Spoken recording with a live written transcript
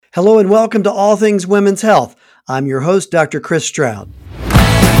Hello and welcome to All Things Women's Health. I'm your host, Dr. Chris Stroud.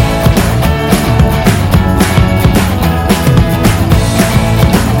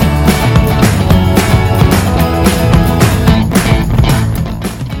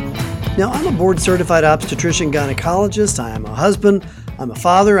 Now, I'm a board-certified obstetrician gynecologist. I am a husband, I'm a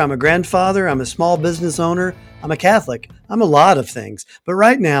father, I'm a grandfather, I'm a small business owner, I'm a Catholic, I'm a lot of things. But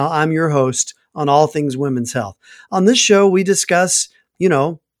right now, I'm your host on All Things Women's Health. On this show, we discuss,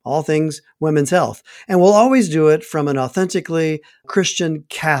 all things women's health. And we'll always do it from an authentically Christian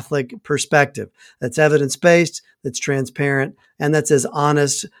Catholic perspective that's evidence-based, that's transparent, and that's as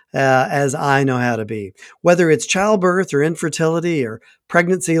honest as I know how to be. Whether it's childbirth or infertility or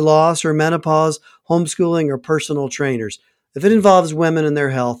pregnancy loss or menopause, homeschooling or personal trainers, if it involves women and their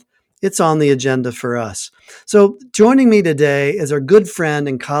health, it's on the agenda for us. So joining me today is our good friend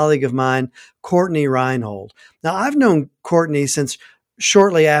and colleague of mine, Courtney Rinehold. Now, I've known Courtney since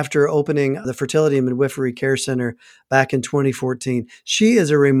shortly after opening the Fertility and Midwifery Care Center back in 2014. She is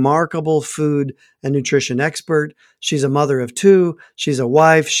a remarkable food and nutrition expert. She's a mother of two. She's a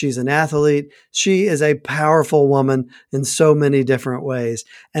wife. She's an athlete. She is a powerful woman in so many different ways.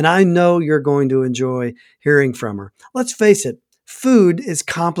 And I know you're going to enjoy hearing from her. Let's face it, food is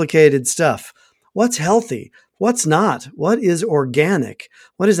complicated stuff. What's healthy? What's not? What is organic?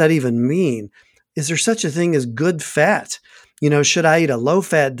 What does that even mean? Is there such a thing as good fat? Should I eat a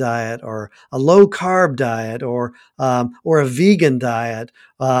low-fat diet or a low-carb diet or a vegan diet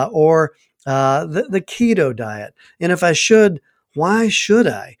or the keto diet? And if I should, why should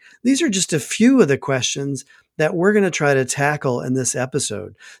I? These are just a few of the questions that we're going to try to tackle in this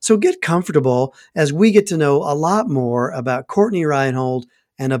episode. So get comfortable as we get to know a lot more about Courtney Rinehold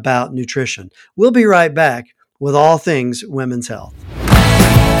and about nutrition. We'll be right back with All Things Women's Health.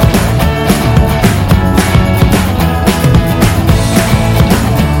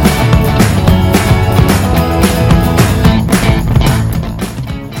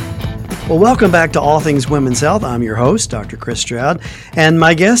 Well, welcome back to All Things Women's Health. I'm your host, Dr. Chris Stroud, and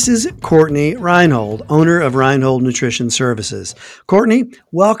my guest is Courtney Rinehold, owner of Rinehold Nutrition Services. Courtney,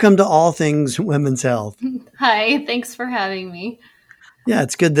 welcome to All Things Women's Health. Hi, thanks for having me. Yeah,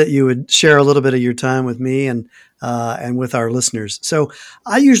 it's good that you would share a little bit of your time with me and with our listeners. So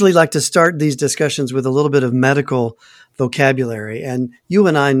I usually like to start these discussions with a little bit of medical vocabulary. And you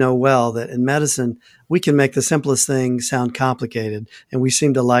and I know well that in medicine, we can make the simplest thing sound complicated, and we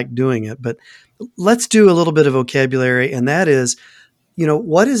seem to like doing it. But let's do a little bit of vocabulary, and that is,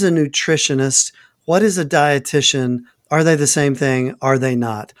 what is a nutritionist? What is a dietitian? Are they the same thing? Are they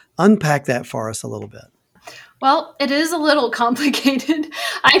not? Unpack that for us a little bit. Well, it is a little complicated.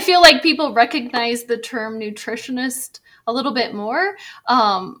 I feel like people recognize the term nutritionist a little bit more.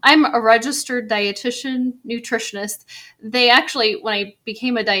 I'm a registered dietitian, nutritionist. They actually, when I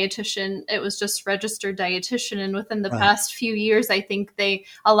became a dietitian, it was just registered dietitian. And within the past few years, I think they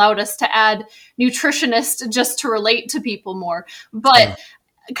allowed us to add nutritionist just to relate to people more. But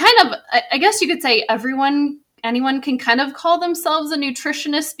I guess you could say anyone can kind of call themselves a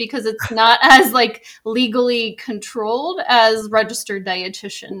nutritionist because it's not as legally controlled as registered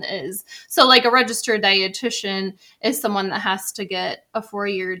dietitian is. So a registered dietitian is someone that has to get a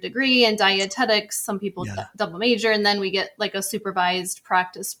 4-year degree in dietetics. Some people double major, and then we get a supervised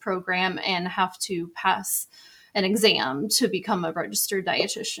practice program and have to pass an exam to become a registered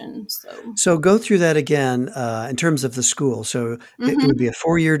dietitian. So go through that again in terms of the school. So it would be a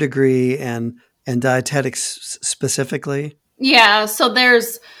 4-year degree and dietetics specifically? Yeah, so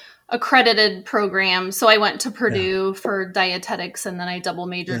there's accredited programs. So I went to Purdue for dietetics, and then I double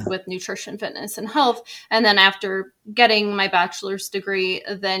majored with nutrition, fitness, and health. And then after getting my bachelor's degree,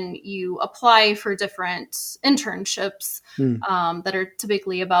 then you apply for different internships that are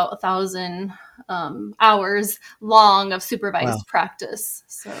typically about 1,000 hours long of supervised practice.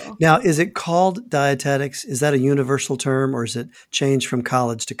 So now, is it called dietetics? Is that a universal term, or is it changed from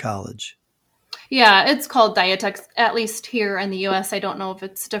college to college? Yeah, it's called dietetics, at least here in the U.S. I don't know if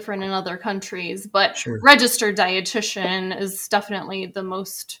it's different in other countries, but registered dietitian is definitely the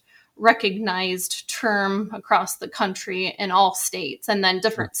most recognized term across the country in all states. And then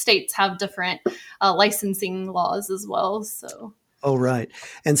different states have different licensing laws as well. So. Oh, right.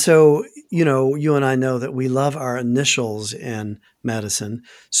 And so, you and I know that we love our initials in medicine.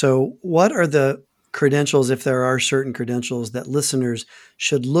 So what are the credentials, if there are certain credentials that listeners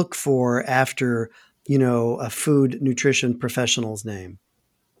should look for after, a food nutrition professional's name?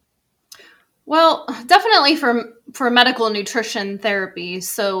 Well, definitely for medical nutrition therapy.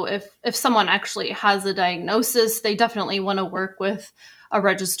 So if someone actually has a diagnosis, they definitely want to work with a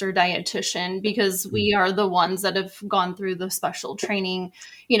registered dietitian, because we are the ones that have gone through the special training,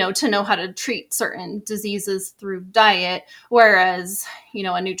 to know how to treat certain diseases through diet. Whereas, a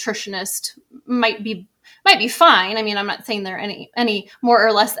nutritionist might be fine. I mean, I'm not saying they're any more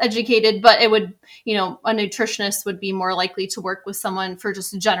or less educated, but it would, a nutritionist would be more likely to work with someone for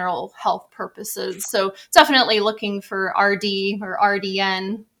just general health purposes. So definitely looking for RD or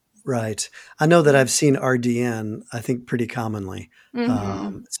RDN. Right. I know that I've seen RDN, I think, pretty commonly.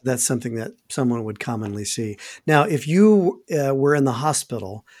 Mm-hmm. So that's something that someone would commonly see. Now, if you were in the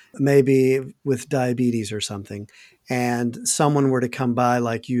hospital, maybe with diabetes or something, and someone were to come by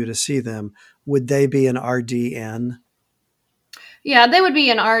like you to see them, would they be an RDN? Yeah, they would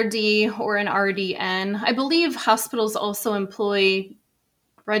be an RD or an RDN. I believe hospitals also employ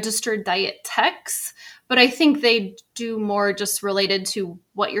registered diet techs, but I think they do more just related to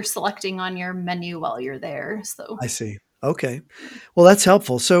what you're selecting on your menu while you're there. So I see. Okay. Well, that's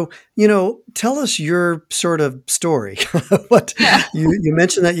helpful. So, tell us your sort of story. What yeah, you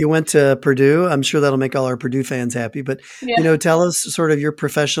mentioned that you went to Purdue. I'm sure that'll make all our Purdue fans happy, but yeah, tell us sort of your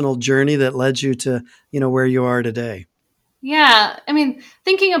professional journey that led you to, where you are today. yeah. I mean,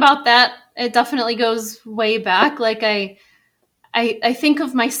 thinking about that, it definitely goes way back. Like I think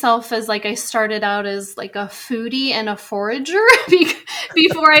of myself as like I started out as like a foodie and a forager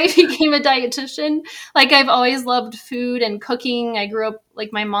before I became a dietitian. Like I've always loved food and cooking. I grew up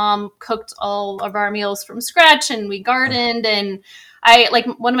like my mom cooked all of our meals from scratch, and we gardened, and I like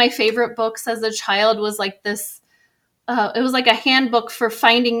one of my favorite books as a child was like this it was like a handbook for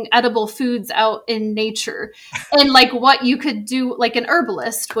finding edible foods out in nature, and like what you could do, like an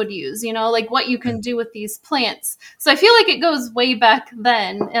herbalist would use, like what you Yeah. can do with these plants. So I feel like it goes way back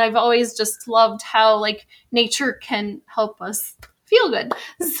then. And I've always just loved how like nature can help us feel good.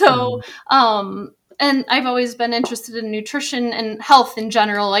 So, Mm. and I've always been interested in nutrition and health in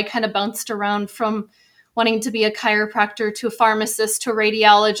general. I kind of bounced around from wanting to be a chiropractor to a pharmacist to a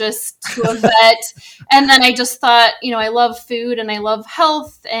radiologist to a vet. And then I just thought, I love food and I love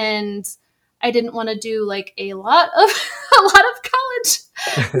health, and I didn't want to do like a lot of a lot of college.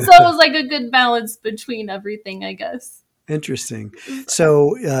 So it was like a good balance between everything, I guess. Interesting.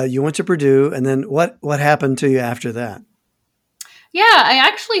 So you went to Purdue, and then what happened to you after that? Yeah, I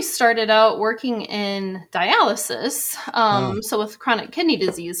actually started out working in dialysis, Oh, so with chronic kidney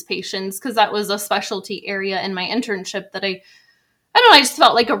disease patients, because that was a specialty area in my internship that I don't know, I just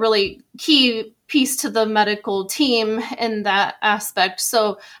felt like a really key piece to the medical team in that aspect.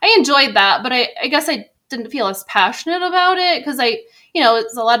 So I enjoyed that, but I guess I didn't feel as passionate about it because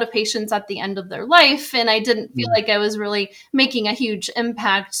it's a lot of patients at the end of their life, and I didn't feel mm, like I was really making a huge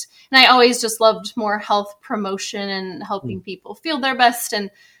impact. And I always just loved more health promotion and helping mm. people feel their best,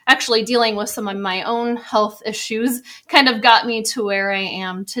 and actually dealing with some of my own health issues kind of got me to where I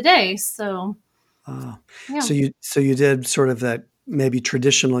am today. So, Ah. yeah. So you did sort of that maybe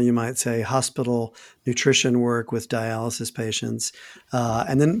traditional, you might say, hospital nutrition work with dialysis patients,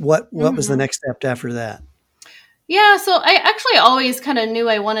 and then what was the Mhm. next step after that? Yeah, so I actually always kind of knew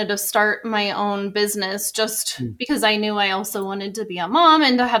I wanted to start my own business, just Mm, because I knew I also wanted to be a mom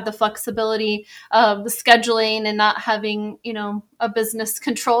and to have the flexibility of the scheduling and not having, a business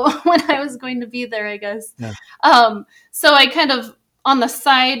control when I was going to be there, I guess. yeah. So I kind of on the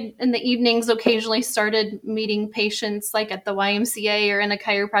side in the evenings occasionally started meeting patients like at the YMCA or in a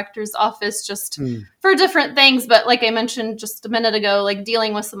chiropractor's office just Mm, for different things. But like I mentioned just a minute ago, like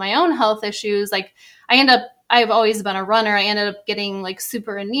dealing with some of my own health issues, like I've always been a runner. I ended up getting like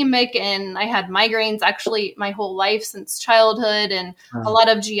super anemic, and I had migraines actually my whole life since childhood, and a wow. lot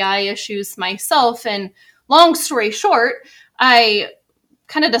of GI issues myself. And long story short, I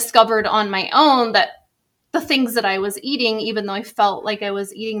kind of discovered on my own that the things that I was eating, even though I felt like I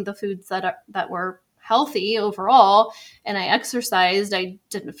was eating the foods that were healthy overall, and I exercised, I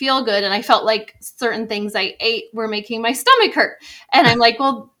didn't feel good, and I felt like certain things I ate were making my stomach hurt. And I'm like,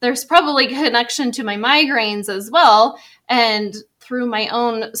 well, there's probably a connection to my migraines as well. And through my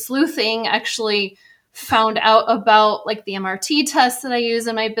own sleuthing, actually found out about like the MRT test that I use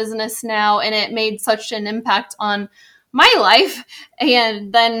in my business now, and it made such an impact on my life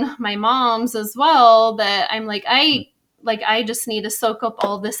and then my mom's as well, that I'm like I just need to soak up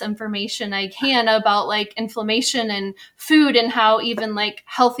all this information I can about like inflammation and food, and how even like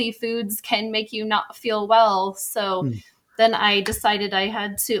healthy foods can make you not feel well. So Mm. then I decided I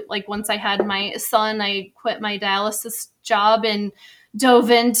had to, like, once I had my son, I quit my dialysis job and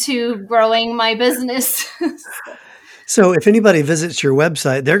dove into growing my business. So if anybody visits your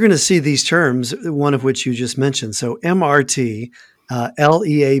website, they're going to see these terms, one of which you just mentioned. So MRT,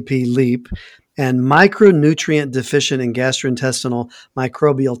 LEAP, LEAP, And micronutrient deficient and gastrointestinal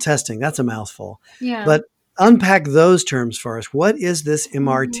microbial testing. That's a mouthful. Yeah. But unpack those terms for us. What is this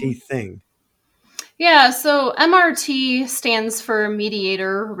MRT Mhm. thing? Yeah, so MRT stands for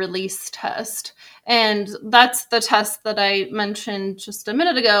mediator release test. And that's the test that I mentioned just a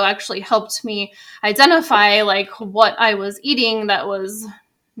minute ago actually helped me identify like what I was eating that was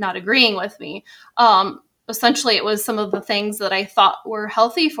not agreeing with me. Essentially, it was some of the things that I thought were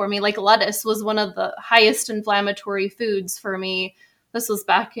healthy for me, like lettuce was one of the highest inflammatory foods for me. This was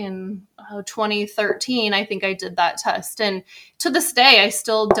back in 2013. I think I did that test. And to this day, I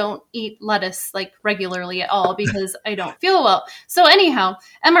still don't eat lettuce like regularly at all because I don't feel well. So anyhow,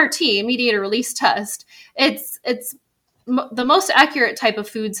 MRT, mediator release test, it's the most accurate type of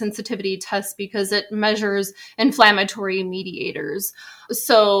food sensitivity test because it measures inflammatory mediators.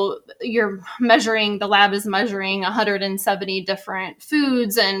 So the lab is measuring 170 different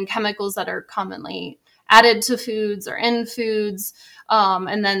foods and chemicals that are commonly added to foods or in foods.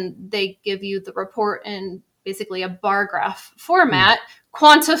 And then they give you the report in basically a bar graph format,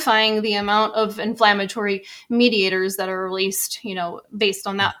 quantifying the amount of inflammatory mediators that are released, based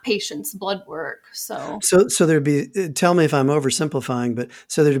on that patient's blood work. So there'd be, tell me if I'm oversimplifying, but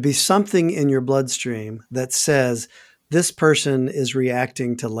so there'd be something in your bloodstream that says this person is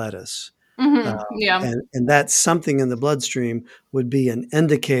reacting to lettuce. Yeah. And that something in the bloodstream would be an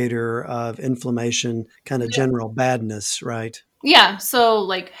indicator of inflammation, kind of general badness, right? Yeah, so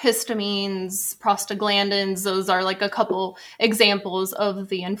like histamines, prostaglandins, those are like a couple examples of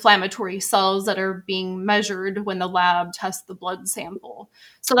the inflammatory cells that are being measured when the lab tests the blood sample.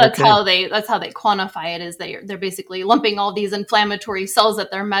 So Okay. that's how they quantify it is they're basically lumping all these inflammatory cells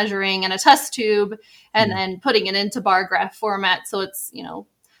that they're measuring in a test tube and then putting it into bar graph format. So it's,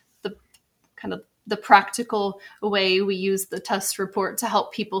 the kind of the practical way we use the test report to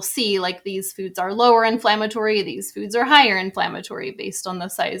help people see like these foods are lower inflammatory, these foods are higher inflammatory based on the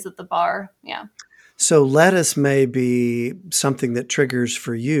size of the bar. Yeah. So lettuce may be something that triggers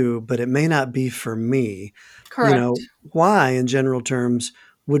for you, but it may not be for me. Correct. Why, in general terms,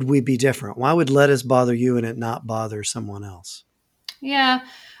 would we be different? Why would lettuce bother you and it not bother someone else? Yeah.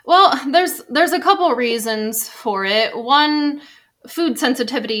 Well, there's a couple reasons for it. One, food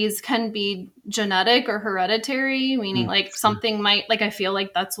sensitivities can be genetic or hereditary, meaning like Sure. something might like I feel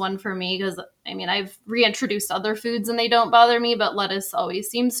like that's one for me because I mean I've reintroduced other foods and they don't bother me, but lettuce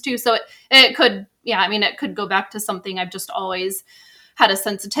always seems to. So it could it could go back to something I've just always had a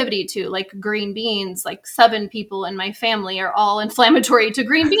sensitivity to, like green beans. Like 7 people in my family are all inflammatory to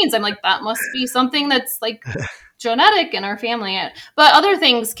green beans. I'm like, that must be something that's like genetic in our family. But other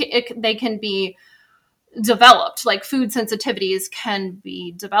things, they can be developed. Like food sensitivities can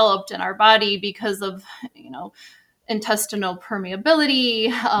be developed in our body because of, intestinal permeability.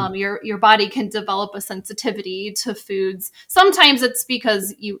 Your body can develop a sensitivity to foods. Sometimes it's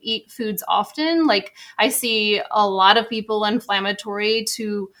because you eat foods often. Like I see a lot of people inflammatory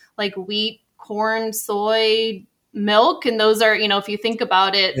to like wheat, corn, soy, milk, and those are, if you think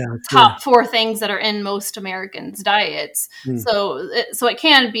about it, Yeah, sure. top 4 things that are in most Americans' diets. Mm. So it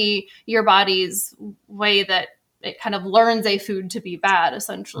can be your body's way that it kind of learns a food to be bad,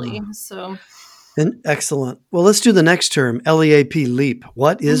 essentially. So. And excellent. Well, let's do the next term, LEAP, LEAP.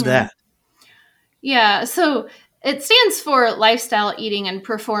 What is Mhm. that? Yeah, so it stands for lifestyle eating and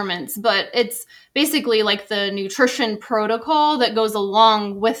performance, but it's basically like the nutrition protocol that goes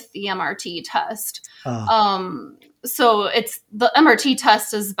along with the MRT test. Uh, Um, so it's the MRT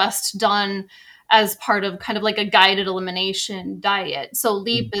test is best done as part of kind of like a guided elimination diet. So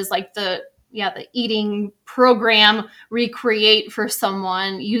LEAP is like the eating program recreate for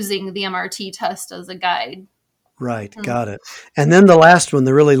someone using the MRT test as a guide. right. Got it. And then the last one,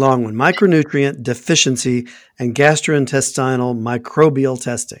 the really long one, micronutrient deficiency and gastrointestinal microbial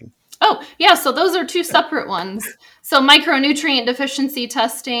testing. Oh, yeah. So those are 2 separate ones. So micronutrient deficiency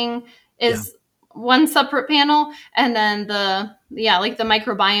testing Yeah. is one separate panel, and then like the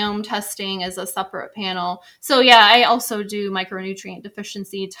microbiome testing is a separate panel. So yeah, I also do micronutrient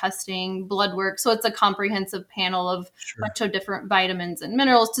deficiency testing, blood work. So it's a comprehensive panel of a Sure. bunch of different vitamins and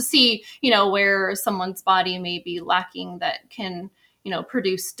minerals to see, where someone's body may be lacking that can,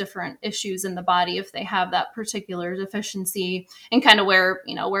 produce different issues in the body if they have that particular deficiency, and kind of where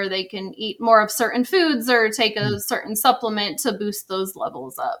they can eat more of certain foods or take a certain supplement to boost those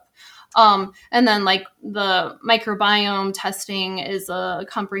levels up. And then like the microbiome testing is a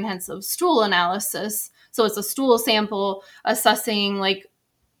comprehensive stool analysis. So it's a stool sample assessing like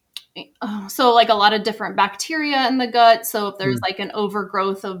So like a lot of different bacteria in the gut. So if there's Mm. like an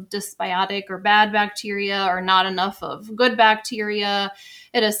overgrowth of dysbiotic or bad bacteria or not enough of good bacteria,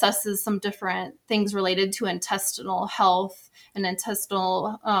 it assesses some different things related to intestinal health and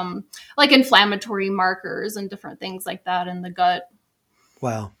intestinal, like inflammatory markers and different things like that in the gut.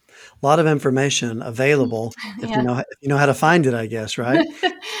 Wow. A lot of information available if Yeah. if you know how to find it, I guess, right?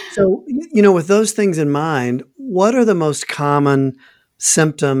 So, with those things in mind, what are the most common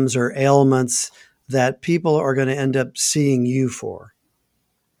symptoms or ailments that people are going to end up seeing you for?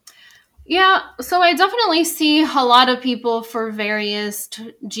 Yeah, so I definitely see a lot of people for various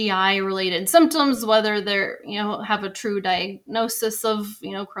GI related symptoms, whether they're, have a true diagnosis of,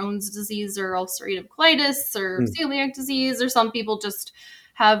 Crohn's disease or ulcerative colitis or Mm. celiac disease, or some people just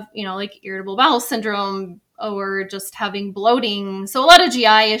have, like irritable bowel syndrome or just having bloating. So a lot of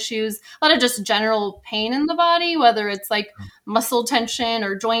GI issues, a lot of just general pain in the body, whether it's like muscle tension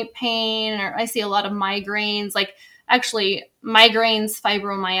or joint pain, or I see a lot of migraines, like actually, migraines,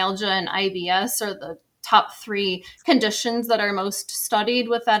 fibromyalgia, and IBS are the top three conditions that are most studied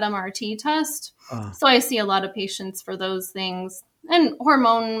with that MRT test. Uh, So I see a lot of patients for those things, and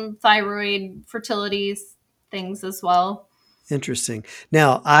hormone, thyroid, fertility things as well. Interesting.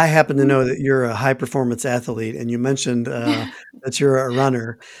 Now, I happen to know that you're a high performance athlete, and you mentioned that you're a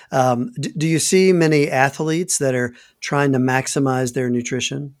runner. Do you see many athletes that are trying to maximize their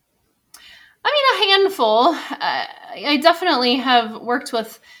nutrition? I mean, a handful. I definitely have worked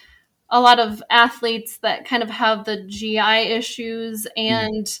with a lot of athletes that kind of have the GI issues Mm.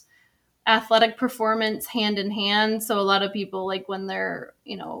 and athletic performance hand in hand. So a lot of people, like when they're,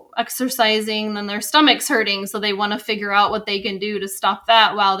 exercising, then their stomach's hurting. So they want to figure out what they can do to stop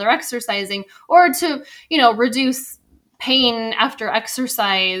that while they're exercising, or to, reduce pain after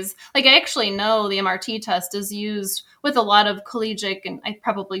exercise. Like I actually know the MRT test is used with a lot of collegiate and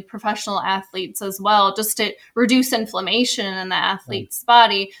probably professional athletes as well, just to reduce inflammation in the Um, athlete's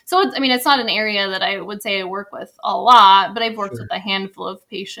body. So it's not an area that I would say I work with a lot, but I've worked with Sure. a handful of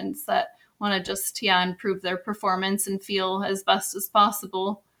patients that want to just, improve their performance and feel as best as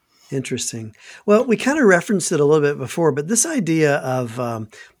possible. Interesting. Well, we kind of referenced it a little bit before, but this idea of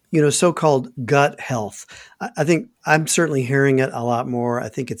so-called gut health, I think I'm certainly hearing it a lot more. I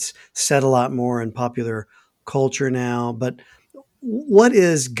think it's said a lot more in popular culture now. But what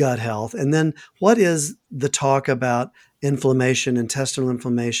is gut health, and then what is the talk about inflammation, intestinal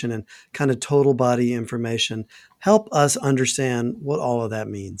inflammation, and kind of total body information? Help us understand what all of that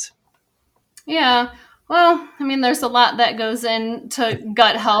means. Yeah. Well, I mean, there's a lot that goes into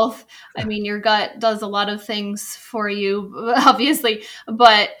gut health. I mean, your gut does a lot of things for you, obviously,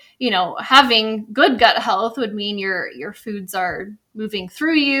 but having good gut health would mean your foods are moving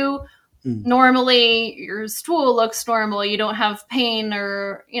through you Mm, normally, your stool looks normal, you don't have pain,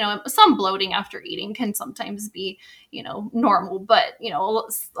 or some bloating after eating can sometimes be normal, but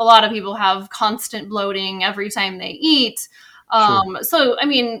a lot of people have constant bloating every time they eat. sure. So I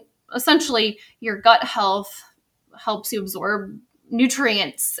mean, essentially your gut health helps you absorb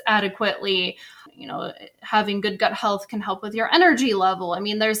nutrients adequately. Having good gut health can help with your energy level. I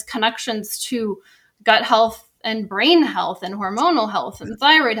mean, there's connections to gut health and brain health and hormonal health and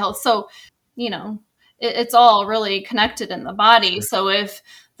thyroid health. So you know, it's all really connected in the body. Sure. So if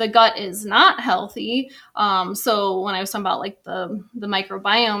the gut is not healthy, so when I was talking about like the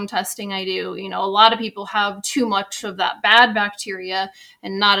microbiome testing I do, a lot of people have too much of that bad bacteria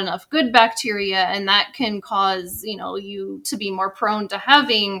and not enough good bacteria, and that can cause you to be more prone to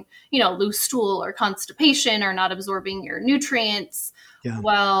having loose stool or constipation or not absorbing your nutrients. Yeah.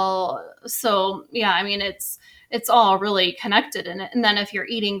 Well, so yeah, I mean it's all really connected in it. And then if you're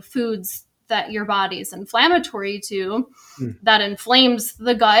eating foods that your body is inflammatory to, Mm, that inflames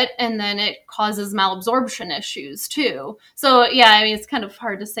the gut and then it causes malabsorption issues too. So yeah, I mean it's kind of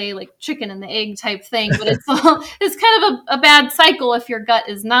hard to say like chicken and the egg type thing, but it's kind of a bad cycle if your gut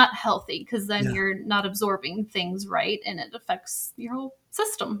is not healthy, because then yeah. you're not absorbing things right and it affects your whole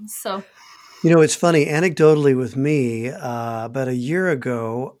system. So It's funny, anecdotally with me, about a year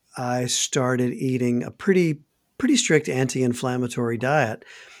ago, I started eating a pretty strict anti-inflammatory diet.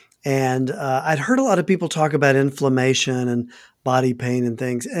 And I'd heard a lot of people talk about inflammation and body pain and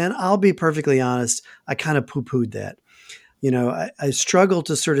things. And I'll be perfectly honest, I kind of poo-pooed that. I struggle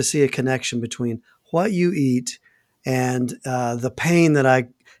to sort of see a connection between what you eat and the pain that I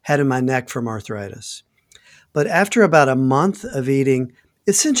had in my neck from arthritis. But after about a month of eating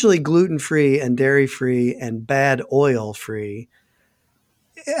essentially gluten free and dairy free and bad oil free,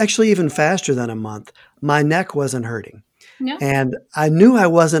 actually, even faster than a month, my neck wasn't hurting. Yeah. And I knew I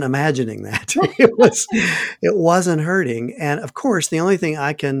wasn't imagining that. It wasn't hurting. And of course, the only thing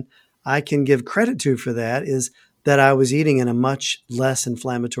I can give credit to for that is that I was eating in a much less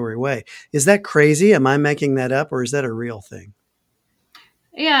inflammatory way. Is that crazy? Am I making that up, or is that a real thing?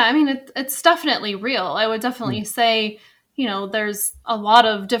 Yeah, I mean, it's definitely real. I would Mm, definitely say, there's a lot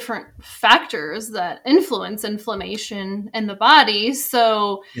of different factors that influence inflammation in the body.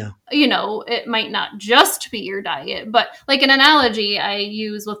 So, yeah. it might not just be your diet, but like an analogy I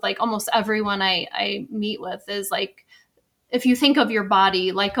use with like almost everyone I meet with is like, if you think of your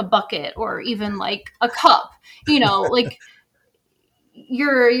body like a bucket or even like a cup, like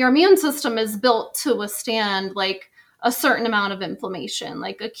your immune system is built to withstand like a certain amount of inflammation,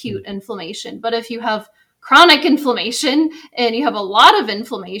 like Mm, acute inflammation. But if you have chronic inflammation and you have a lot of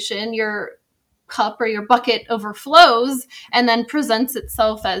inflammation, your cup or your bucket overflows and then presents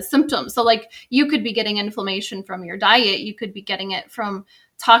itself as symptoms. So like you could be getting inflammation from your diet, you could be getting it from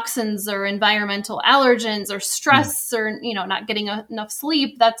toxins or environmental allergens or mm, stress or not getting enough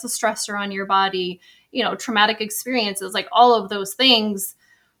sleep. That's a stressor on your body. Traumatic experiences, like all of those things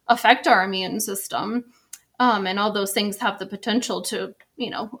affect our immune system. And all those things have the potential to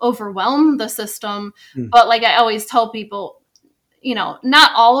overwhelm the system. mm. But like I always tell people,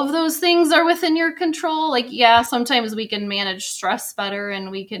 not all of those things are within your control. Like, yeah, sometimes we can manage stress better and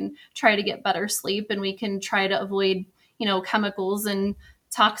we can try to get better sleep and we can try to avoid, chemicals and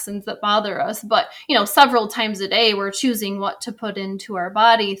toxins that bother us. But, several times a day, we're choosing what to put into our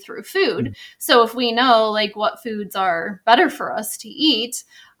body through food. Mm. So if we know like what foods are better for us to eat,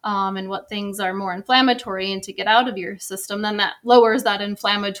 and what things are more inflammatory and to get out of your system, then that lowers that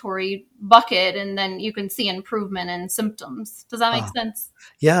inflammatory bucket and then you can see improvement in symptoms. Does that make Oh, sense? Is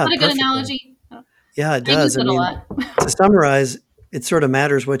yeah, that a good perfectly. analogy? Yeah, it I use does. I it a mean, lot. to summarize, it sort of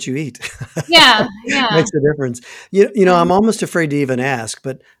matters what you eat. Yeah, yeah. Makes a difference. You know, Yeah. I'm almost afraid to even ask,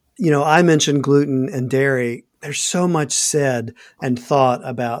 but I mentioned gluten and dairy. There's so much said and thought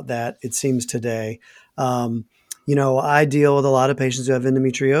about that, it seems today. Um, I deal with a lot of patients who have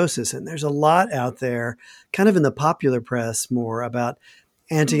endometriosis, and there's a lot out there, kind of in the popular press, more about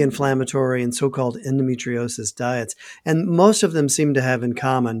Mhm. anti-inflammatory and so-called endometriosis diets. And most of them seem to have in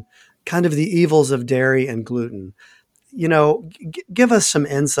common kind of the evils of dairy and gluten. Give us some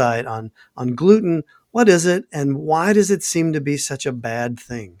insight on gluten. What is it, and why does it seem to be such a bad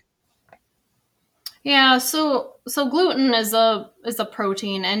thing? Yeah, so gluten is a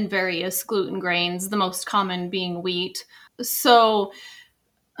protein and various gluten grains, the most common being wheat. So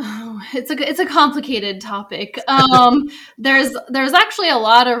oh, it's a complicated topic. There's actually a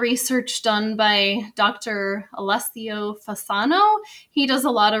lot of research done by Dr. Alessio Fasano. He does a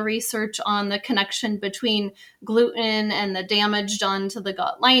lot of research on the connection between gluten and the damage done to the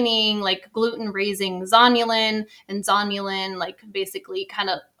gut lining, like gluten raising zonulin, and zonulin like basically kind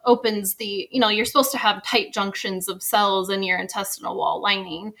of opens you're supposed to have tight junctions of cells in your intestinal wall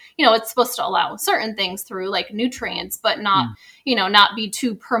lining. It's supposed to allow certain things through like nutrients, but not Mm. not be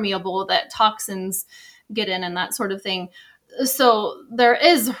too permeable that toxins get in and that sort of thing. So there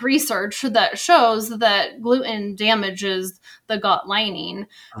is research that shows that gluten damages the gut lining.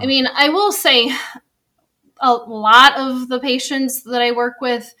 I Oh, mean, I will say a lot of the patients that I work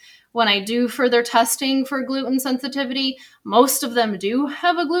with, when I do further testing for gluten sensitivity, most of them do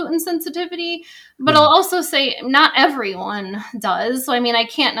have a gluten sensitivity. But I'll yeah, also say not everyone does. So I mean, I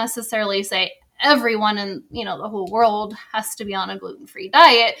can't necessarily say everyone in the whole world has to be on a gluten-free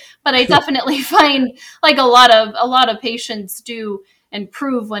diet, but I definitely find like a lot of patients do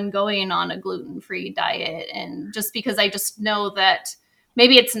improve when going on a gluten-free diet. And just because I just know that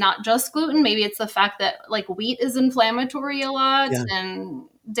maybe it's not just gluten, maybe it's the fact that like wheat is inflammatory a lot yeah. and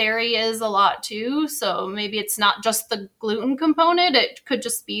dairy is a lot too. So maybe it's not just the gluten component, it could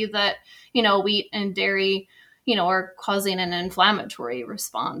just be that wheat and dairy are causing an inflammatory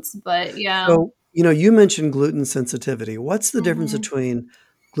response. But yeah. So, you mentioned gluten sensitivity. What's the difference Mhm. between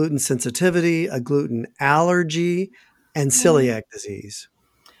gluten sensitivity, a gluten allergy, and Mhm. celiac disease?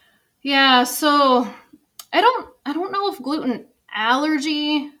 Yeah, so I don't know if gluten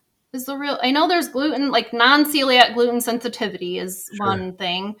allergy is the real. I know there's gluten like non-celiac gluten sensitivity is Sure, one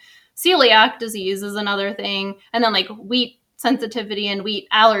thing. Celiac disease is another thing, and then like wheat sensitivity and wheat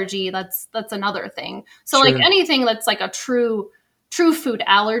allergy, that's another thing. So like sure, anything that's like a true food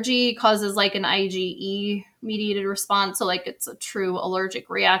allergy causes like an IgE mediated response, so like it's a true allergic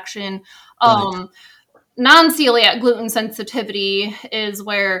reaction. right. Um Non-celiac gluten sensitivity is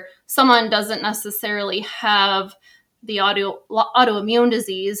where someone doesn't necessarily have the autoimmune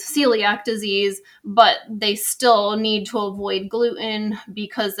disease, celiac disease, but they still need to avoid gluten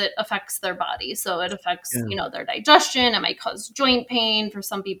because it affects their body. So it affects, Yeah, their digestion. It might cause joint pain. For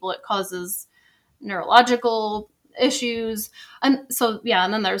some people, it causes neurological issues. And so, yeah,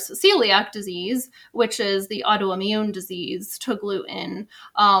 and then there's celiac disease, which is the autoimmune disease to gluten,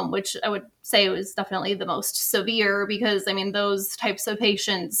 which I would say was definitely the most severe because, I mean, those types of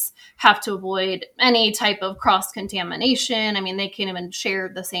patients have to avoid any type of cross contamination. I mean, they can't even share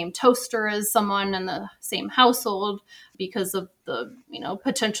the same toaster as someone in the same household because of the,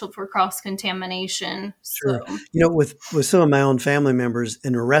 potential for cross contamination. So, sure. With some of my own family members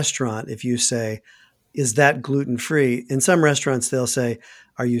in a restaurant, if you say, is that gluten free? In some restaurants, they'll say,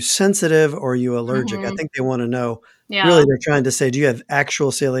 are you sensitive or are you allergic? I mhm, think they want to know, yeah, really, they're trying to say, do you have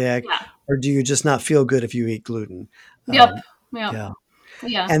actual celiac yeah, or do you just not feel good if you eat gluten? yep, Um, yep, yeah.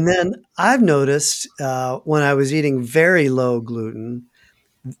 yeah. And then I've noticed when I was eating very low gluten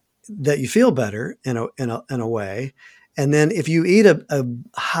that you feel better in a way. And then if you eat a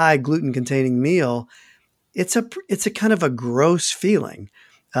high gluten containing meal, it's a kind of a gross feeling.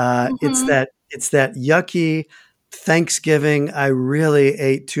 Mhm. It's that yucky Thanksgiving. I really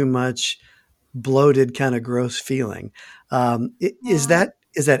ate too much, bloated kind of gross feeling. Yeah. Is that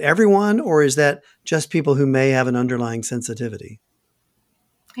everyone, or is that just people who may have an underlying sensitivity?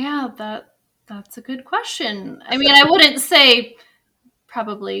 Yeah, that's a good question. I mean, I wouldn't say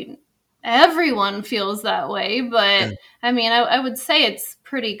probably everyone feels that way, Yeah. but I mean, I would say it's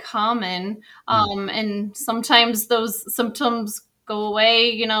pretty common. Mm, And sometimes those symptoms go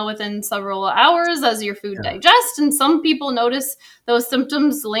away, within several hours as your food yeah. digests. And some people notice those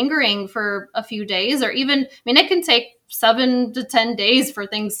symptoms lingering for a few days, or even, I mean, it can take 7 to 10 days for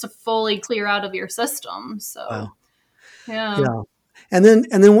things to fully clear out of your system. So, Wow. yeah. Yeah. And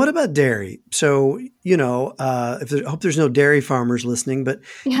then what about dairy? So, I hope there's no dairy farmers listening, but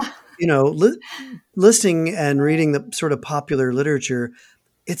Yeah. you know, li- listening and reading the sort of popular literature,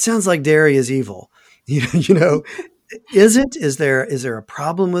 it sounds like dairy is evil. You know, is it? Is there a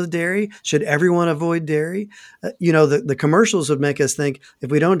problem with dairy? Should everyone avoid dairy? The commercials would make us think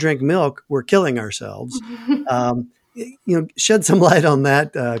if we don't drink milk, we're killing ourselves. Shed some light on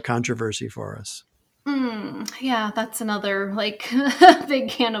that controversy for us. Yeah, that's another like big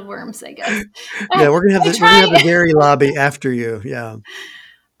can of worms, I guess. Yeah, I we're gonna have the try. dairy lobby after you. Yeah,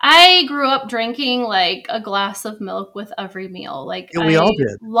 I grew up drinking like a glass of milk with every meal. Like yeah, we all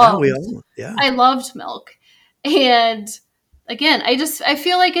did. Yeah, we all. Yeah. I loved milk. And again, I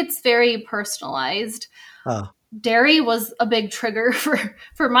feel like it's very personalized. Uh, Dairy was a big trigger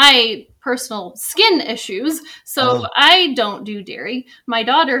for my personal skin issues. So uh, I don't do dairy. My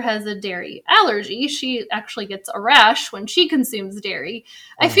daughter has a dairy allergy. She actually gets a rash when she consumes dairy.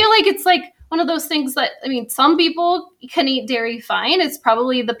 I uh, feel like it's like one of those things that, I mean, some people can eat dairy fine. It's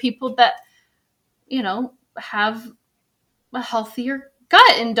probably the people that, have a healthier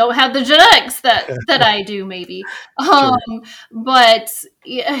gut and don't have the genetics that I do maybe. Um, sure. but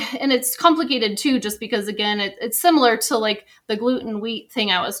yeah, and it's complicated too, just because again, it's similar to like the gluten wheat thing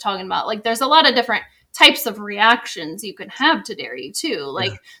I was talking about. Like there's a lot of different types of reactions you can have to dairy too. Yeah.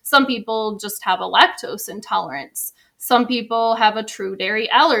 Like some people just have a lactose intolerance. Some people have a true dairy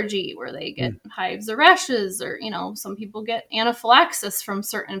allergy where they get Mm, hives or rashes, or, some people get anaphylaxis from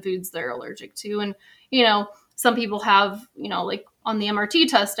certain foods they're allergic to. And, some people have, like on the MRT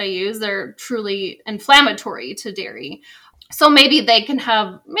test I use, they're truly inflammatory to dairy. So maybe they can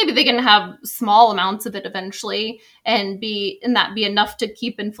have small amounts of it eventually and that be enough to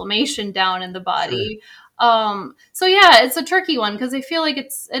keep inflammation down in the sure. body. So yeah, it's a tricky one because I feel like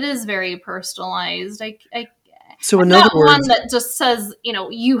it is very personalized. So, I'm in other not one words, that just says,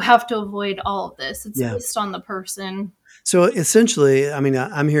 you have to avoid all of this. It's yeah. based on the person. So essentially, I mean,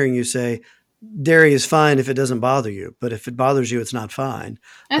 I'm hearing you say dairy is fine if it doesn't bother you, but if it bothers you, it's not fine.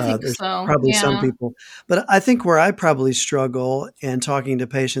 I think There's so. probably some Yeah. people, but I think where I probably struggle in talking to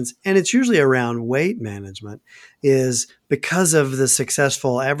patients, and it's usually around weight management, is because of the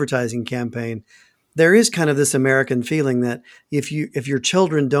successful advertising campaign. There is kind of this American feeling that if your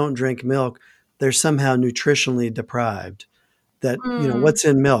children don't drink milk, they're somehow nutritionally deprived. That, Mm, what's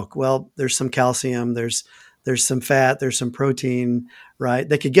in milk? Well, there's some calcium, there's some fat, there's some protein, right?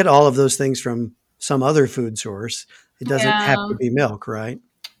 They could get all of those things from some other food source. It doesn't have yeah. to be milk, right?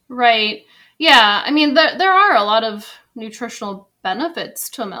 Right. Yeah. I mean, there are a lot of nutritional benefits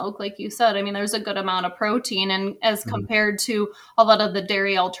to milk, like you said. I mean, there's a good amount of protein, and as Mhm. compared to a lot of the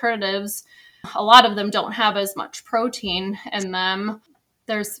dairy alternatives, a lot of them don't have as much protein in them.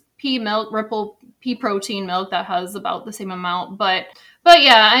 There's pea milk, Ripple pea protein milk that has about the same amount, but But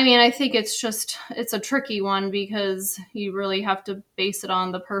yeah, I mean, I think it's a tricky one because you really have to base it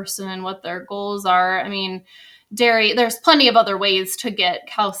on the person and what their goals are. I mean, dairy, there's plenty of other ways to get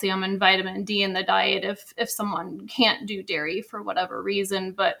calcium and vitamin D in the diet if someone can't do dairy for whatever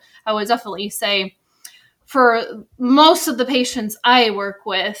reason. But I would definitely say for most of the patients I work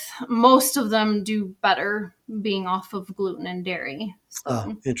with, most of them do better being off of gluten and dairy. Oh,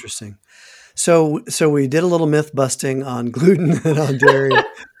 So interesting. So we did a little myth busting on gluten and on dairy.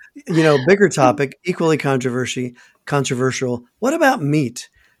 Bigger topic, equally controversial. What about meat?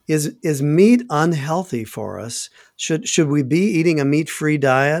 Is meat unhealthy for us? Should we be eating a meat-free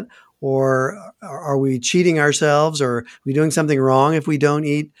diet, or are we cheating ourselves, or are we doing something wrong if we don't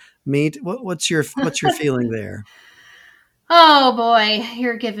eat meat? What's your feeling there? oh boy,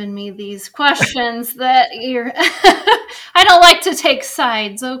 you're giving me these questions that you're I don't like to take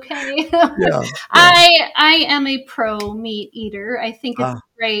sides, okay? Yeah, yeah. I am a pro meat eater. I think it's Ah,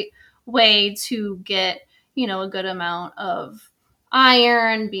 a great way to get, a good amount of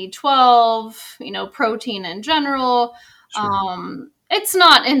iron, B12, protein in general. sure. It's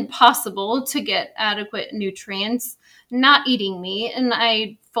not impossible to get adequate nutrients not eating meat, and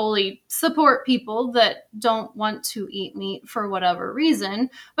I fully support people that don't want to eat meat for whatever reason.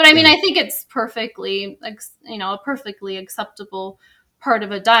 But I mean, Yeah, I think it's a perfectly acceptable part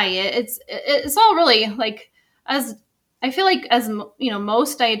of a diet. It's all really like, as I feel like, as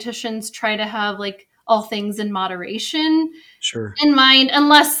most dietitians try to have like all things in moderation sure. in mind,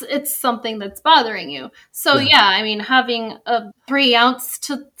 unless it's something that's bothering you. So Yeah, yeah, I mean, having a 3 ounce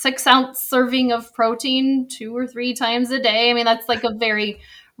to 6 ounce serving of protein 2 or 3 times a day, I mean, that's like a very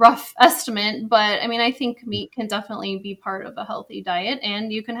rough estimate, but I mean, I think meat can definitely be part of a healthy diet,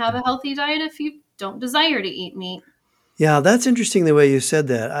 and you can have a healthy diet if you don't desire to eat meat. yeah. That's interesting the way you said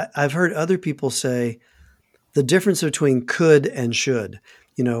that. I've heard other people say the difference between could and should.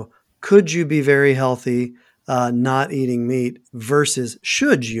 You know, could you be very healthy not eating meat versus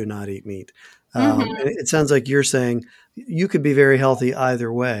should you not eat meat? Hmm. And it sounds like you're saying you could be very healthy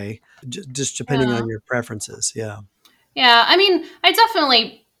either way, just depending Yeah. on your preferences. Yeah, Yeah. I mean, I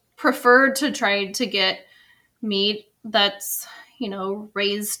definitely prefer to try to get meat that's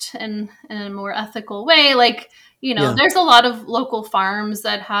raised in a more ethical way, like yeah, there's a lot of local farms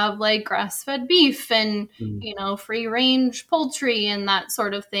that have like grass-fed beef and mm, free range poultry and that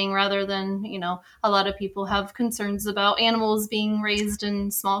sort of thing, rather than a lot of people have concerns about animals being raised in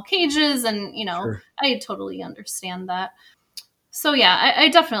small cages, and sure. I totally understand that. So yeah, I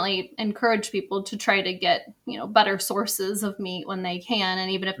definitely encourage people to try to get better sources of meat when they can, and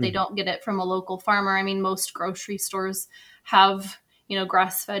even if they Mm, don't get it from a local farmer, I mean, most grocery stores have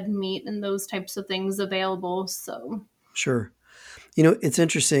grass-fed meat and those types of things available. So sure. It's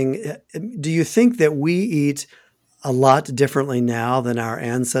interesting. Do you think that we eat a lot differently now than our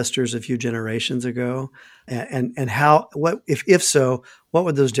ancestors a few generations ago? And how, what, if so, what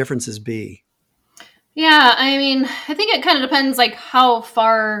would those differences be? yeah, I mean, I think it kind of depends like how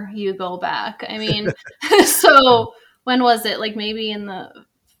far you go back. I mean, Yeah. so when was it? Like maybe in the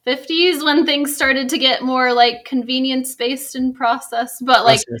 50s when things started to get more like convenience based and processed, but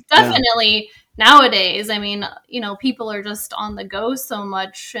like Process, yeah, definitely nowadays, I mean, people are just on the go so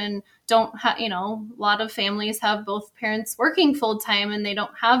much and don't have, a lot of families have both parents working full time and they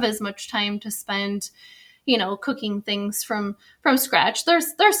don't have as much time to spend cooking things from scratch.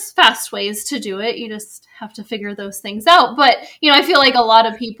 There's fast ways to do it. You just have to figure those things out. But I feel like a lot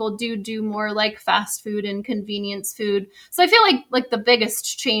of people do more like fast food and convenience food. So I feel like the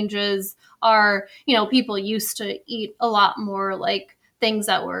biggest changes are people used to eat a lot more like things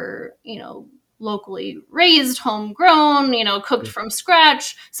that were locally raised, homegrown, cooked sure. from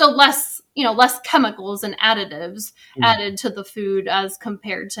scratch. So less chemicals and additives Mm, added to the food as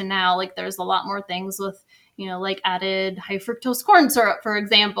compared to now. Like there's a lot more things with like added high fructose corn syrup, for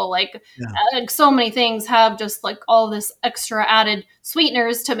example. yeah, Like so many things have just like all this extra added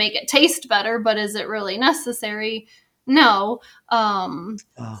sweeteners to make it taste better, but is it really necessary? No. wow.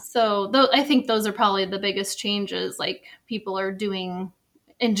 I think those are probably the biggest changes. Like people are doing,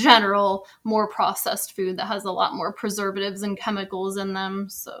 in general, more processed food that has a lot more preservatives and chemicals in them.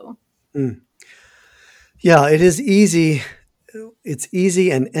 So Mm. Yeah, it is easy. It's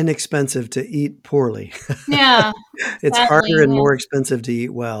easy and inexpensive to eat poorly. yeah, It's harder sadly, and yeah. more expensive to eat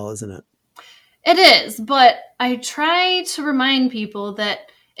well, isn't it? It is, but I try to remind people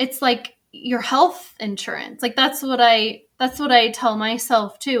that it's like your health insurance. Like that's what I tell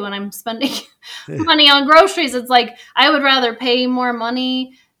myself too when I'm spending money on groceries. It's like I would rather pay more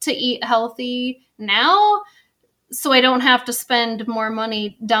money to eat healthy now so I don't have to spend more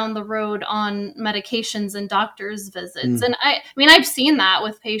money down the road on medications and doctor's visits. And I mean, I've seen that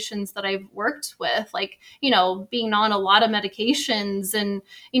with patients that I've worked with, like, being on a lot of medications, and,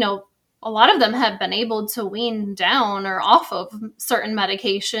 a lot of them have been able to wean down or off of certain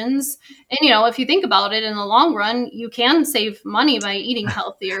medications. And, if you think about it in the long run, you can save money by eating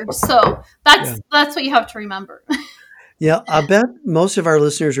healthier. So that's what you have to remember. Yeah, I bet most of our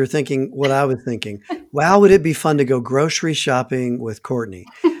listeners are thinking what I was thinking. Wow, would it be fun to go grocery shopping with Courtney?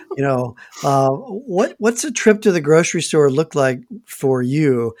 What's a trip to the grocery store look like for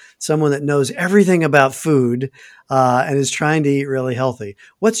you, someone that knows everything about food and is trying to eat really healthy?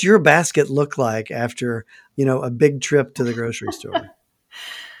 What's your basket look like after, a big trip to the grocery store?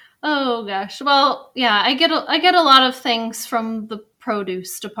 Oh gosh. Well, yeah, I get a lot of things from the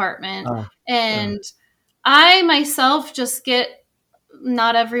produce department, Uh, uh, and I myself just get,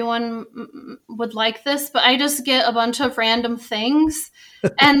 not everyone would like this, but I just get a bunch of random things,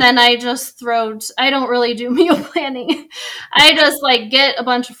 and then I just I don't really do meal planning. I just like get a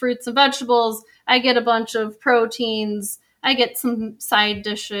bunch of fruits and vegetables. I get a bunch of proteins. I get some side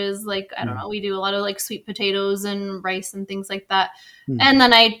dishes. Like, I don't mm, know, we do a lot of like sweet potatoes and rice and things like that. mm, And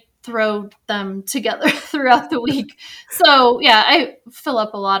then I throw them together throughout the week. So yeah, I fill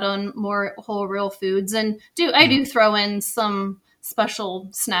up a lot on more whole real foods, and I yeah, do throw in some special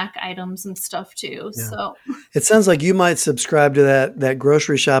snack items and stuff too. yeah. So It sounds like you might subscribe to that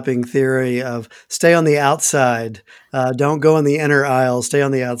grocery shopping theory of stay on the outside, don't go in the inner aisles, stay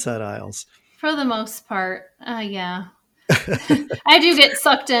on the outside aisles. for the most part, yeah. I do get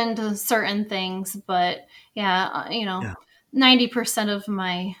sucked into certain things, but yeah, Yeah. 90% of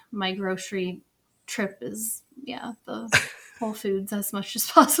my grocery trip is, yeah, the Whole Foods as much as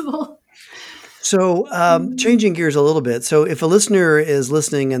possible. So, changing gears a little bit. So, if a listener is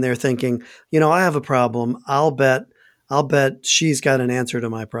listening and they're thinking, I have a problem, I'll bet she's got an answer to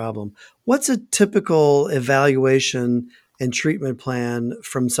my problem. What's a typical evaluation and treatment plan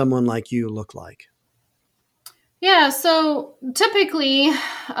from someone like you look like? Yeah, so typically,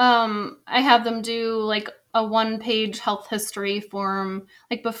 I have them do like a one-page health history form,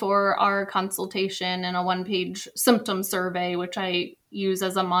 like before our consultation, and a one-page symptom survey, which I use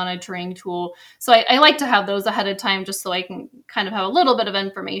as a monitoring tool. So I like to have those ahead of time just so I can kind of have a little bit of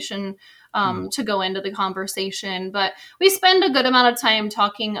information Mm, to go into the conversation. But we spend a good amount of time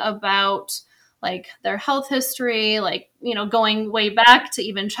talking about like their health history, like, going way back to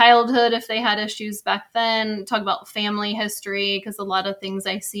even childhood if they had issues back then, talk about family history, because a lot of things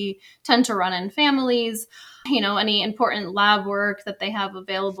I see tend to run in families, any important lab work that they have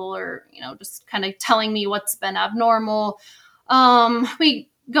available, or, just kind of telling me what's been abnormal. We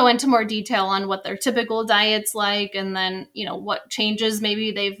go into more detail on what their typical diet's like, and then, what changes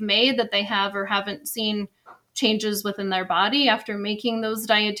maybe they've made that they have or haven't seen changes within their body after making those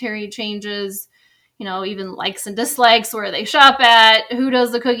dietary changes, even likes and dislikes, where they shop at, who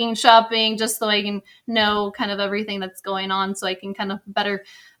does the cooking shopping, just so I can know kind of everything that's going on, so I can kind of better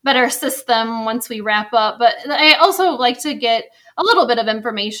assist them once we wrap up. But I also like to get a little bit of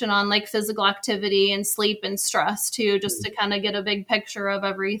information on like physical activity and sleep and stress too, just to kind of get a big picture of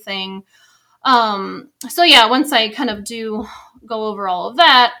everything. So yeah, once I kind of do go over all of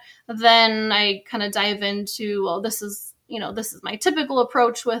that, then I kind of dive into, well, this is my typical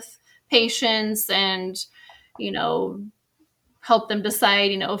approach with patients, and, you know, help them decide,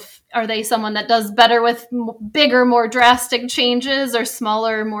 if, are they someone that does better with bigger, more drastic changes, or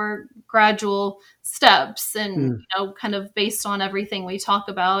smaller, more gradual steps, and, mm, kind of based on everything we talk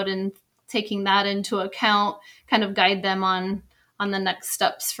about and taking that into account, kind of guide them on the next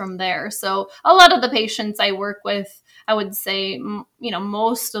steps from there. So a lot of the patients I work with, I would say,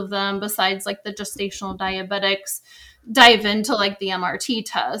 most of them, besides like the gestational diabetics, dive into like the MRT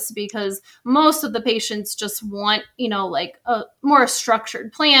test, because most of the patients just want, like a more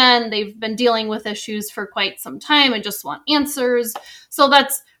structured plan. They've been dealing with issues for quite some time and just want answers. So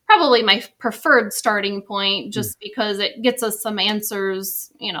that's probably my preferred starting point, mm. just because it gets us some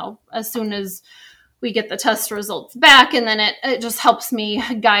answers, as soon as we get the test results back, and then it just helps me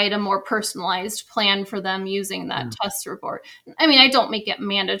guide a more personalized plan for them using that Yeah. test report. I mean, I don't make it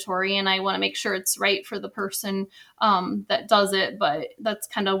mandatory, and I want to make sure it's right for the person that does it, but that's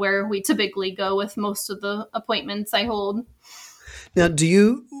kind of where we typically go with most of the appointments I hold. Now, do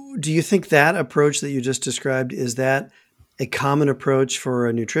you think that approach that you just described, is that a common approach for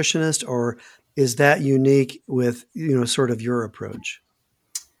a nutritionist, or is that unique with, sort of your approach?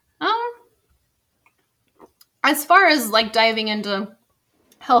 Um, as far as like diving into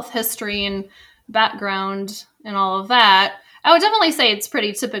health history and background and all of that, I would definitely say it's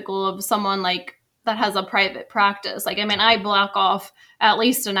pretty typical of someone like that has a private practice. Like, I mean, I block off at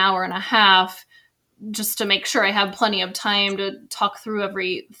least an hour and a half just to make sure I have plenty of time to talk through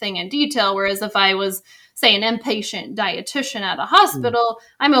everything in detail. Whereas if I was, say, an inpatient dietitian at a hospital,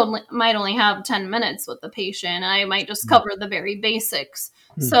 might only have 10 minutes with the patient, and I might just cover the very basics.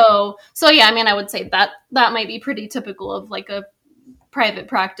 So yeah, I mean, I would say that might be pretty typical of like a private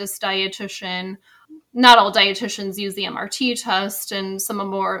practice dietitian. Not all dietitians use the MRT test and some of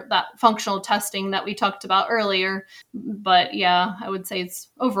more that functional testing that we talked about earlier. But yeah, I would say it's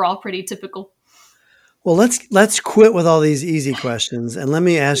overall pretty typical. Well, let's quit with all these easy questions, and let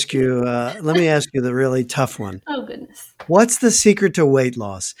me ask you the really tough one. Oh, goodness. What's the secret to weight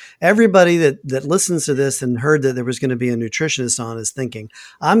loss? Everybody that listens to this and heard that there was going to be a nutritionist on is thinking,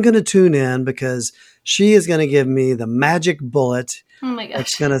 I'm going to tune in because she is going to give me the magic bullet Oh my gosh.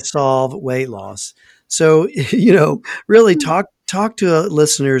 that's going to solve weight loss. So, really talk to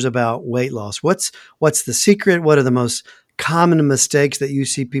listeners about weight loss. What's the secret? What are the most common mistakes that you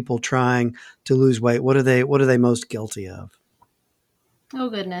see people trying to lose weight? What are they most guilty of? Oh,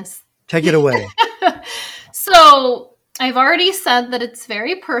 goodness. Take it away. So I've already said that it's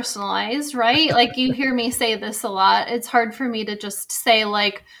very personalized, right? Like, you hear me say this a lot. It's hard for me to just say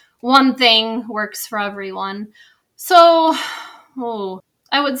like one thing works for everyone. So,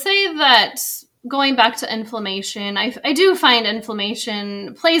 I would say that going back to inflammation, I do find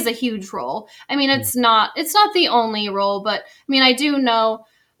inflammation plays a huge role. I mean, it's not the only role, but I mean, I do know,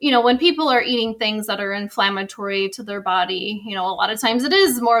 when people are eating things that are inflammatory to their body, a lot of times it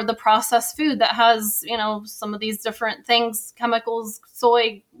is more of the processed food that has, some of these different things, chemicals,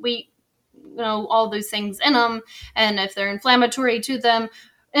 soy, wheat, all those things in them. And if they're inflammatory to them,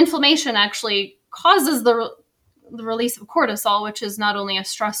 inflammation actually causes the release of cortisol, which is not only a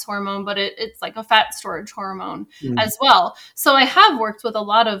stress hormone, but it's like a fat storage hormone as well. So I have worked with a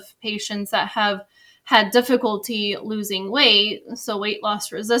lot of patients that have had difficulty losing weight, so weight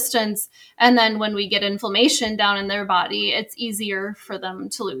loss resistance. And then when we get inflammation down in their body, it's easier for them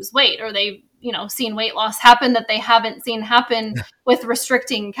to lose weight, or they've, seen weight loss happen that they haven't seen happen with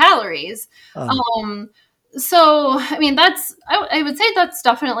restricting calories. So, I mean, I would say that's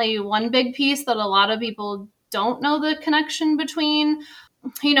definitely one big piece that a lot of people don't know the connection between.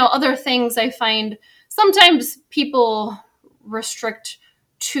 Other things I find sometimes people restrict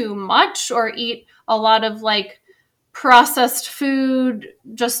too much or eat a lot of like processed food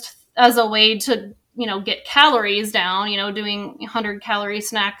just as a way to, get calories down, doing 100-calorie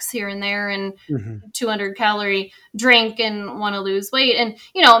snacks here and there and 200-calorie drink and want to lose weight. And,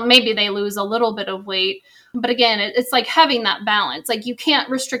 maybe they lose a little bit of weight. But again, it's like having that balance. Like, you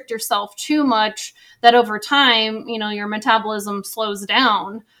can't restrict yourself too much that over time, your metabolism slows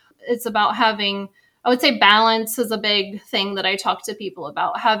down. It's about having, I would say, balance is a big thing that I talk to people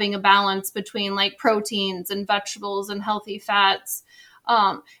about, having a balance between like proteins and vegetables and healthy fats.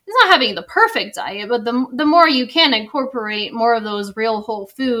 It's not having the perfect diet, but the more you can incorporate more of those real whole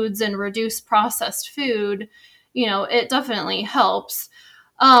foods and reduce processed food, it definitely helps.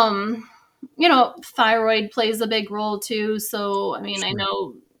 Thyroid plays a big role too. So, I mean, sure. I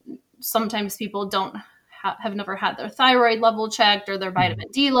know sometimes people have never had their thyroid level checked or their vitamin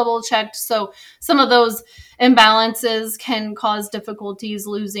D level checked. So some of those imbalances can cause difficulties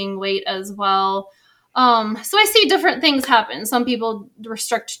losing weight as well. So I see different things happen. Some people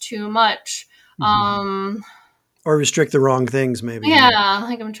restrict too much. Or restrict the wrong things, maybe. Yeah,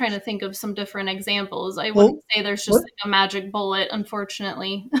 like I'm trying to think of some different examples. I wouldn't say there's just like a magic bullet,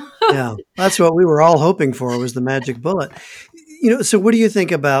 unfortunately. Yeah, that's what we were all hoping for, was the magic bullet. So what do you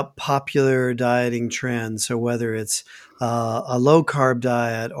think about popular dieting trends? So whether it's a low carb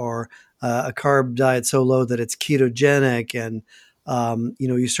diet or a carb diet so low that it's ketogenic, and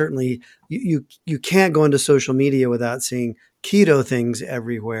you certainly you can't go into social media without seeing keto things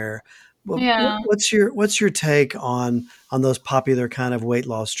everywhere. Well, yeah. What's your take on those popular kind of weight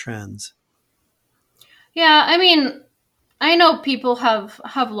loss trends? Yeah, I mean, I know people have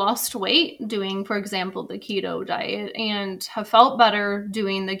lost weight doing, for example, the keto diet and have felt better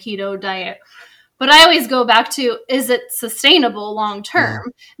doing the keto diet. But I always go back to, is it sustainable long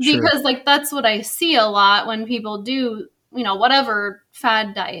term? Yeah, sure. Because like that's what I see a lot when people do, whatever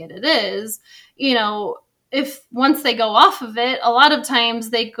fad diet it is, if once they go off of it, a lot of times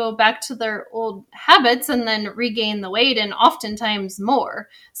they go back to their old habits and then regain the weight, and oftentimes more.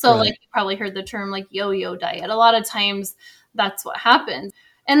 So like you probably heard the term like yo-yo diet. A lot of times that's what happens.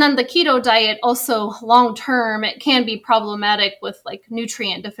 And then the keto diet also long term, it can be problematic with like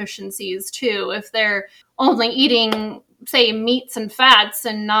nutrient deficiencies too. If they're only eating, say, meats and fats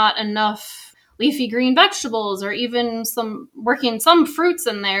and not enough leafy green vegetables, or even working some fruits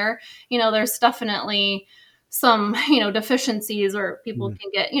in there. There's definitely some, deficiencies, or people Mm.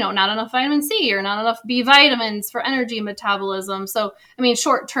 can get, not enough vitamin C or not enough B vitamins for energy metabolism. So,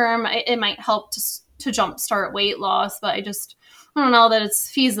 short term, it might help to jumpstart weight loss, but I don't know that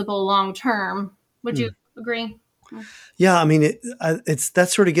it's feasible long term. Would you Mm. agree? Yeah, I mean, it's that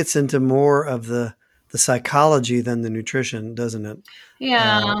sort of gets into more of the psychology than the nutrition, doesn't it?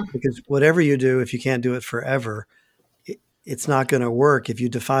 Yeah. Because whatever you do, if you can't do it forever, it's not going to work. If you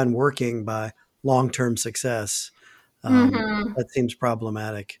define working by long-term success, Hmm. that seems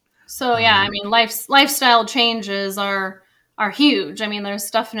problematic. So yeah, Um, lifestyle changes are huge.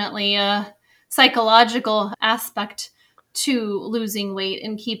 There's definitely a psychological aspect to losing weight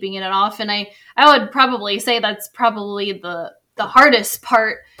and keeping it off. And I would probably say that's probably the hardest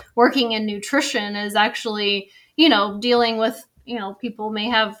part working in nutrition, is actually, dealing with, people may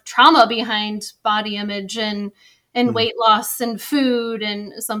have trauma behind body image and mm, weight loss and food,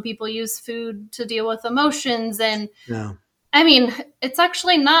 and some people use food to deal with emotions. And yeah, it's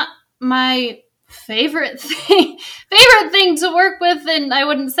actually not my favorite thing to work with, and I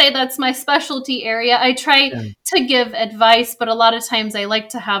wouldn't say that's my specialty area. I try yeah, to give advice, but a lot of times I like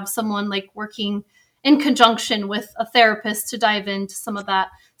to have someone like working in conjunction with a therapist to dive into some of that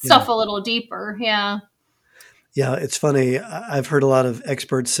yeah. stuff a little deeper. Yeah. Yeah, it's funny. I've heard a lot of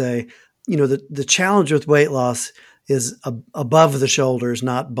experts say, the challenge with weight loss is above the shoulders,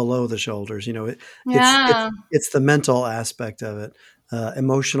 not below the shoulders. It's Yeah. it's the mental aspect of it,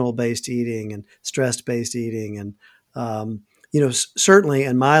 emotional based eating and stress based eating, and certainly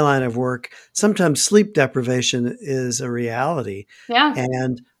in my line of work, sometimes sleep deprivation is a reality, Yeah.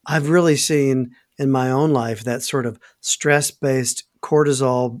 and I've really seen in my own life that sort of stress based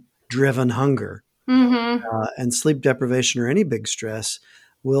cortisol driven hunger, Mhm. and sleep deprivation or any big stress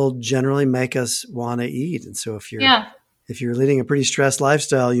will generally make us want to eat. And so Yeah. if you're leading a pretty stressed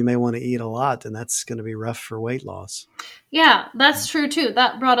lifestyle, you may want to eat a lot, and that's going to be rough for weight loss. Yeah, that's true too.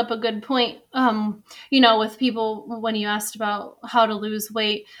 That brought up a good point. With people, when you asked about how to lose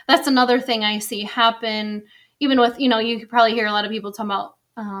weight, that's another thing I see happen. Even with, you could probably hear a lot of people talking about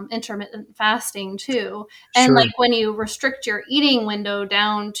intermittent fasting too. And like Sure. when you restrict your eating window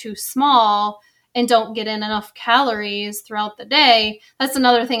down too small and don't get in enough calories throughout the day, that's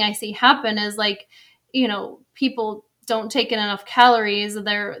another thing I see happen, is like, people don't take in enough calories.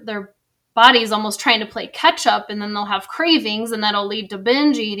 Their body's almost trying to play catch up, and then they'll have cravings, and that'll lead to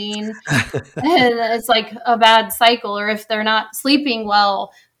binge eating. And it's like a bad cycle. Or if they're not sleeping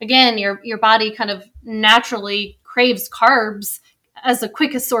well, again, your body kind of naturally craves carbs as the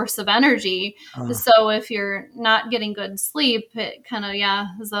quickest source of energy. Uh, So if you're not getting good sleep, it kind of, yeah,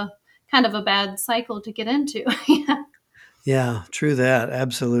 is a kind of a bad cycle to get into. Yeah. yeah, true that.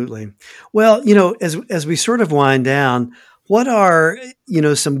 Absolutely. Well, as we sort of wind down, what are,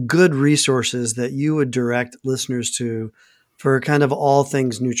 some good resources that you would direct listeners to for kind of all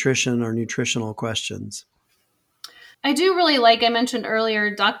things nutrition or nutritional questions? I do really like, I mentioned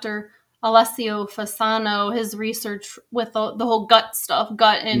earlier, Dr. Alessio Fasano, his research with the whole gut stuff,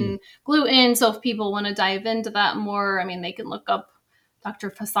 gut Mm, and gluten. So if people want to dive into that more, they can look up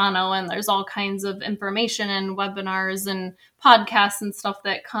Dr. Fasano, and there's all kinds of information and webinars and podcasts and stuff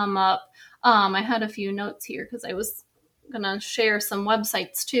that come up. I had a few notes here because I was gonna share some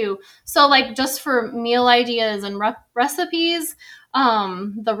websites too. So like just for meal ideas and recipes,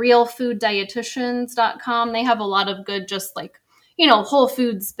 the realfooddietitians.com, they have a lot of good, just like, whole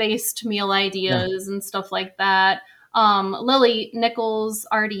foods based meal yeah. ideas and stuff like that. Lily Nichols,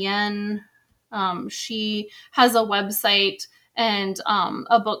 RDN, she has a website and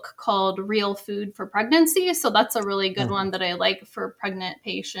a book called Real Food for Pregnancy. So that's a really good Oh, one that I like for pregnant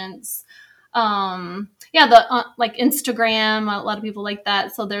patients. Yeah, the like Instagram, a lot of people like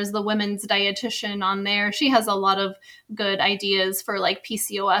that. So there's the women's dietitian on there. She has a lot of good ideas for like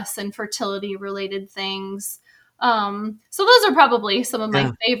PCOS and fertility related things. So those are probably some of my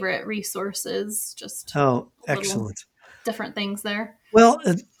yeah. favorite resources, just Oh, little excellent. different things there. Well,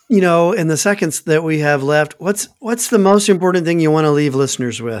 in the seconds that we have left, what's the most important thing you want to leave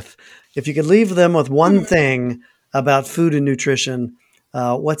listeners with? If you could leave them with one thing about food and nutrition,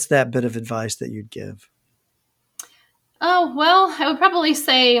 what's that bit of advice that you'd give? Oh, well, I would probably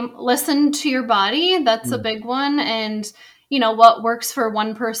say listen to your body. That's a Mm, big one. And, what works for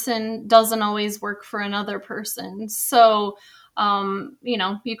one person doesn't always work for another person. So,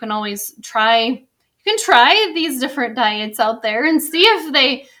 you can always try these different diets out there and see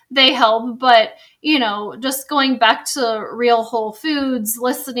if they help. But, just going back to real whole foods,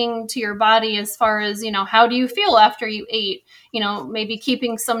 listening to your body as far as, how do you feel after you ate, maybe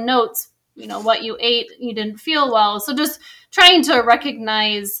keeping some notes. what you ate, you didn't feel well. So just trying to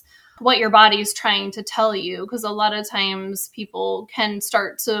recognize what your body's trying to tell you, because a lot of times people can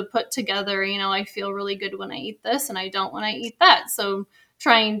start to put together, I feel really good when I eat this and I don't when I eat that. So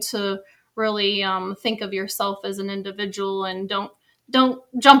trying to really think of yourself as an individual, and don't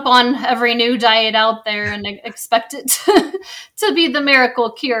jump on every new diet out there and expect it to be the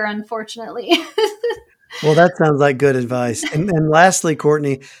miracle cure, unfortunately. Well, that sounds like good advice. And lastly,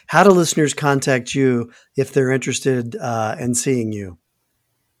 Courtney, how do listeners contact you if they're interested in seeing you?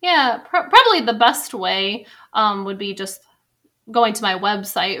 Yeah, probably the best way would be just going to my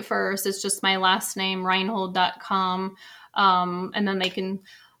website first. It's just my last name, Rinehold.com. And then they can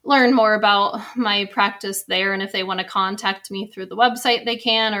learn more about my practice there. And if they want to contact me through the website, they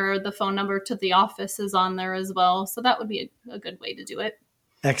can, or the phone number to the office is on there as well. So that would be a good way to do it.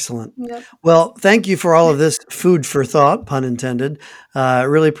 Excellent. Yep. Well, thank you for all of this food for thought, pun intended. I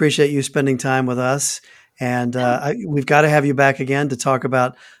really appreciate you spending time with us. And we've got to have you back again to talk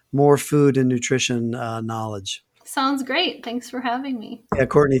about more food and nutrition knowledge. Sounds great. Thanks for having me. Yeah,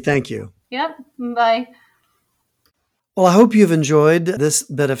 Courtney, thank you. Yep. Bye. Well, I hope you've enjoyed this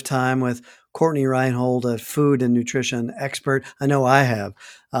bit of time with Courtney Rinehold, a food and nutrition expert. I know I have.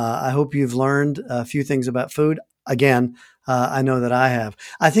 I hope you've learned a few things about food. Again, I know that I have.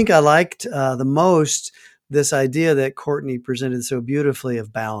 I think I liked the most this idea that Courtney presented so beautifully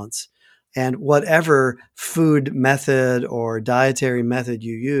of balance. And whatever food method or dietary method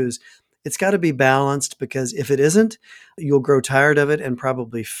you use, it's got to be balanced, because if it isn't, you'll grow tired of it and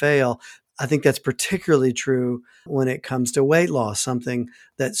probably fail. I think that's particularly true when it comes to weight loss, something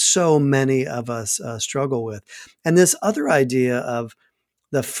that so many of us struggle with. And this other idea of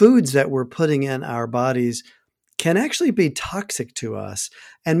the foods that we're putting in our bodies can actually be toxic to us,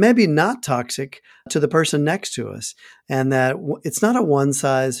 and maybe not toxic to the person next to us. And that it's not a one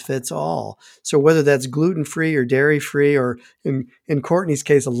size fits all. So whether that's gluten-free or dairy-free, or in Courtney's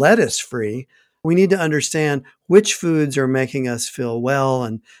case, lettuce-free, we need to understand which foods are making us feel well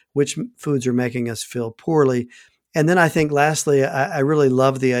and which foods are making us feel poorly. And then I think lastly, I really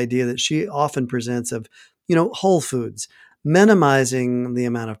love the idea that she often presents of, whole foods, minimizing the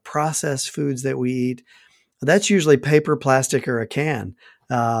amount of processed foods that we eat. That's usually paper, plastic, or a can.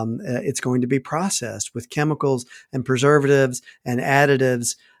 It's going to be processed with chemicals and preservatives and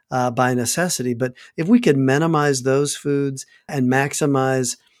additives by necessity. But if we could minimize those foods and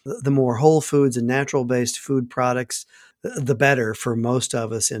maximize the more whole foods and natural-based food products, the better for most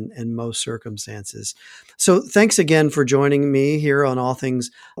of us in most circumstances. So thanks again for joining me here on All Things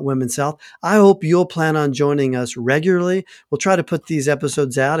Women's Health. I hope you'll plan on joining us regularly. We'll try to put these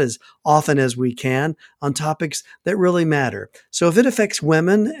episodes out as often as we can on topics that really matter. So if it affects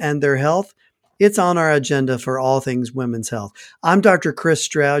women and their health, it's on our agenda for All Things Women's Health. I'm Dr. Chris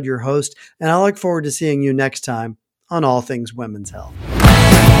Stroud, your host, and I look forward to seeing you next time on All Things Women's Health.